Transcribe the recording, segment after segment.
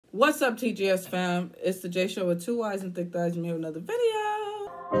What's up, TGS fam? It's the J Show with two Y's and thick thighs, and here with another video.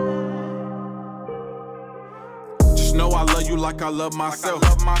 Just know I love you like I love myself.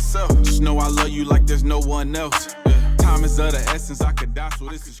 Just know I love you like there's no one else. Time is of the essence. I could die, so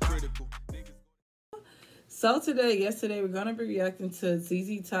this is critical. So yesterday, we're gonna be reacting to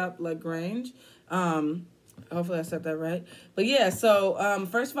Zztop like Grange. Hopefully I said that right. But yeah, so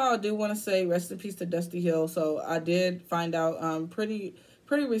first of all, I do want to say rest in peace to Dusty Hill. So I did find out pretty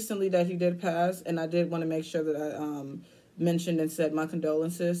recently that he did pass, and I did want to make sure that I mentioned and said my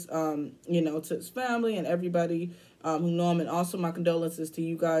condolences, you know, to his family and everybody who know him, and also my condolences to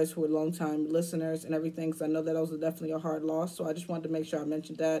you guys who are longtime listeners and everything, because I know that was definitely a hard loss. So I just wanted to make sure I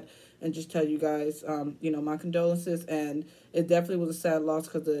mentioned that and just tell you guys, you know, my condolences. And it definitely was a sad loss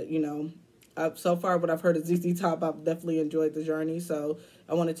because, you know, so far what I've heard of Zztop, I've definitely enjoyed the journey. So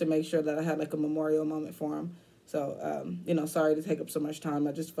I wanted to make sure that I had like a memorial moment for him. So, you know, sorry to take up so much time.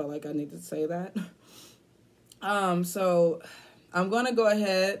 I just felt like I needed to say that. So I'm going to go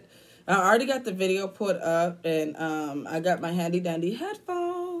ahead. I already got the video put up, and I got my handy dandy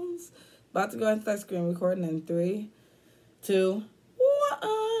headphones. About to go ahead and start screen recording in 3, 2, 1.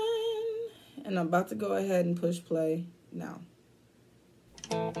 And I'm about to go ahead and push play now.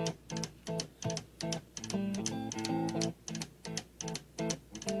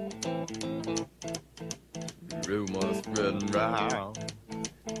 Rumors spreading round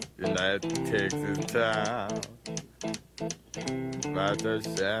United Texas town about the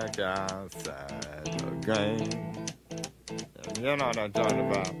shack outside the game. You know what I'm talking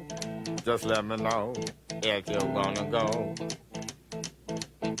about. Just let me know if you're gonna go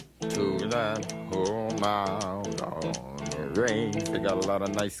to that home out on the range. They got a lot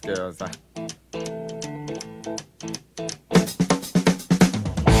of nice girls.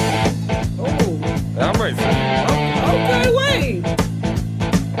 I'm racing. Okay, wait.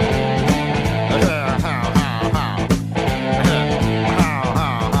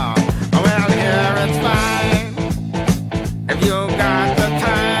 Well, here it's fine if you got the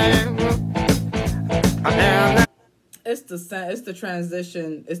time. It's the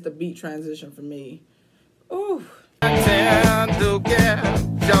transition. It's the beat transition for me. Ooh. Tend to get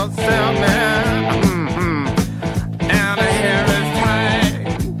yourself in. And here it's time.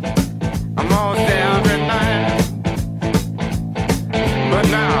 I'm all every night. But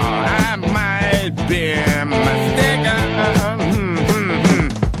now I might be mistaken.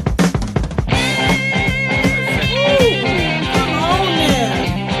 Come on there.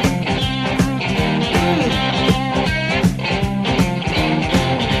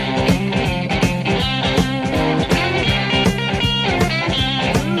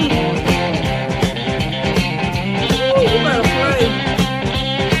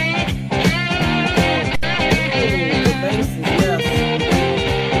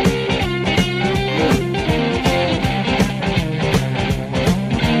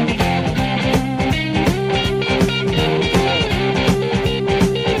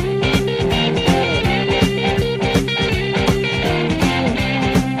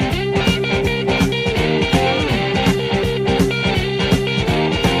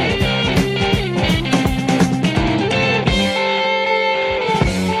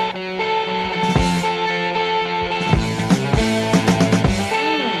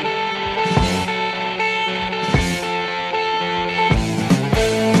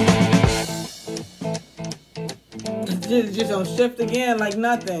 Just don't shift again like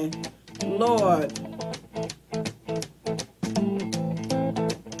nothing. Lord.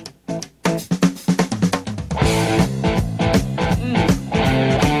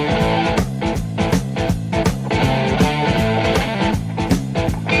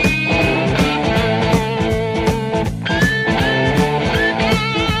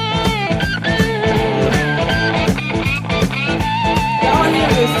 Y'all hear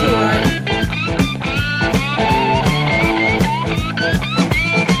this too, right?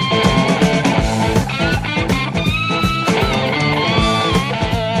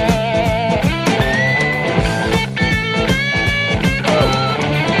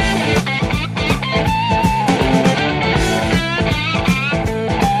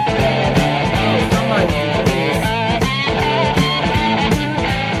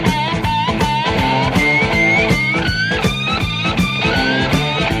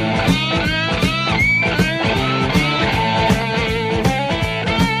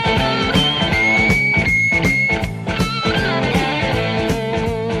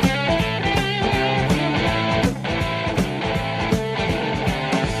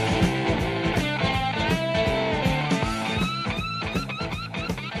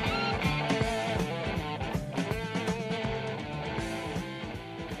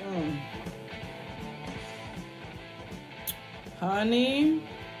 Honey.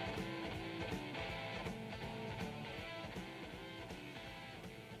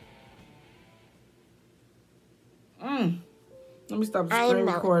 Let me stop the screen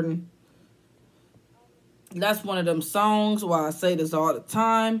recording. That's one of them songs why I say this all the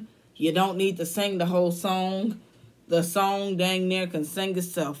time. You don't need to sing the whole song. The song dang near can sing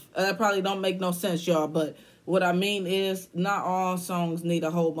itself. That probably don't make no sense, y'all, but what I mean is not all songs need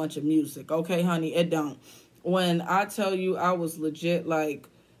a whole bunch of music. Okay, honey, it don't. When I tell you I was legit like,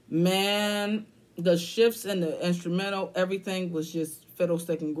 man, the shifts and the instrumental, everything was just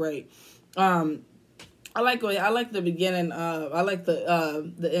fiddlesticking great. I like the beginning. I like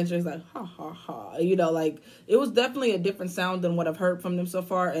the intro. It's like ha ha ha. You know, like it was definitely a different sound than what I've heard from them so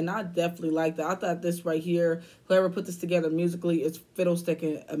far, and I definitely liked it. I thought this right here, whoever put this together musically, is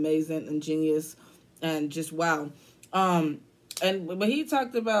fiddlesticking amazing and genius, and just wow. But he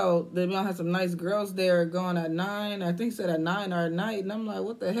talked about they gonna have some nice girls there going at 9. I think he said at 9 or at night, and I'm like,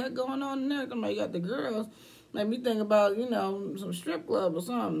 what the heck going on there? I'm like, you got the girls. Made me think about, you know, some strip club or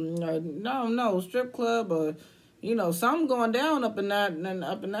something. Or, no, strip club or, you know, something going down up in that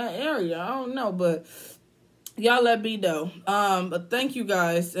area. I don't know, but y'all let me know. But thank you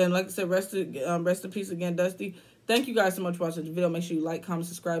guys, and like I said, rest in peace again, Dusty. Thank you guys so much for watching the video. Make sure you like, comment,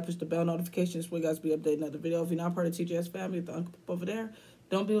 subscribe, push the bell notifications so you guys be updated another video. If you're not part of TJS family, the uncle over there.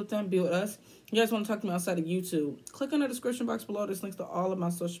 Don't be with them, be with us. You guys want to talk to me outside of YouTube, click on the description box below. There's links to all of my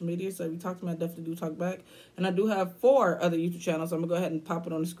social media. So if you talk to me, I definitely do talk back. And I do have 4 other YouTube channels. I'm going to go ahead and pop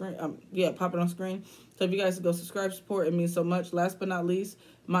it on the screen. Pop it on screen. So if you guys go subscribe, support, it means so much. Last but not least,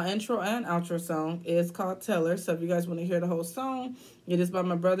 my intro and outro song is called Teller. So if you guys want to hear the whole song, it is by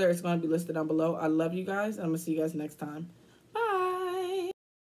my brother. It's going to be listed down below. I love you guys. And I'm going to see you guys next time. Bye.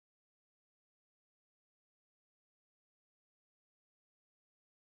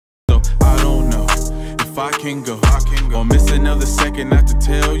 I don't know if I can go or miss another second not to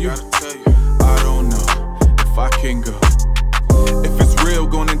tell you. I don't know if I can go. If it's real,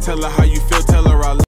 go and tell her how you feel. Tell her I love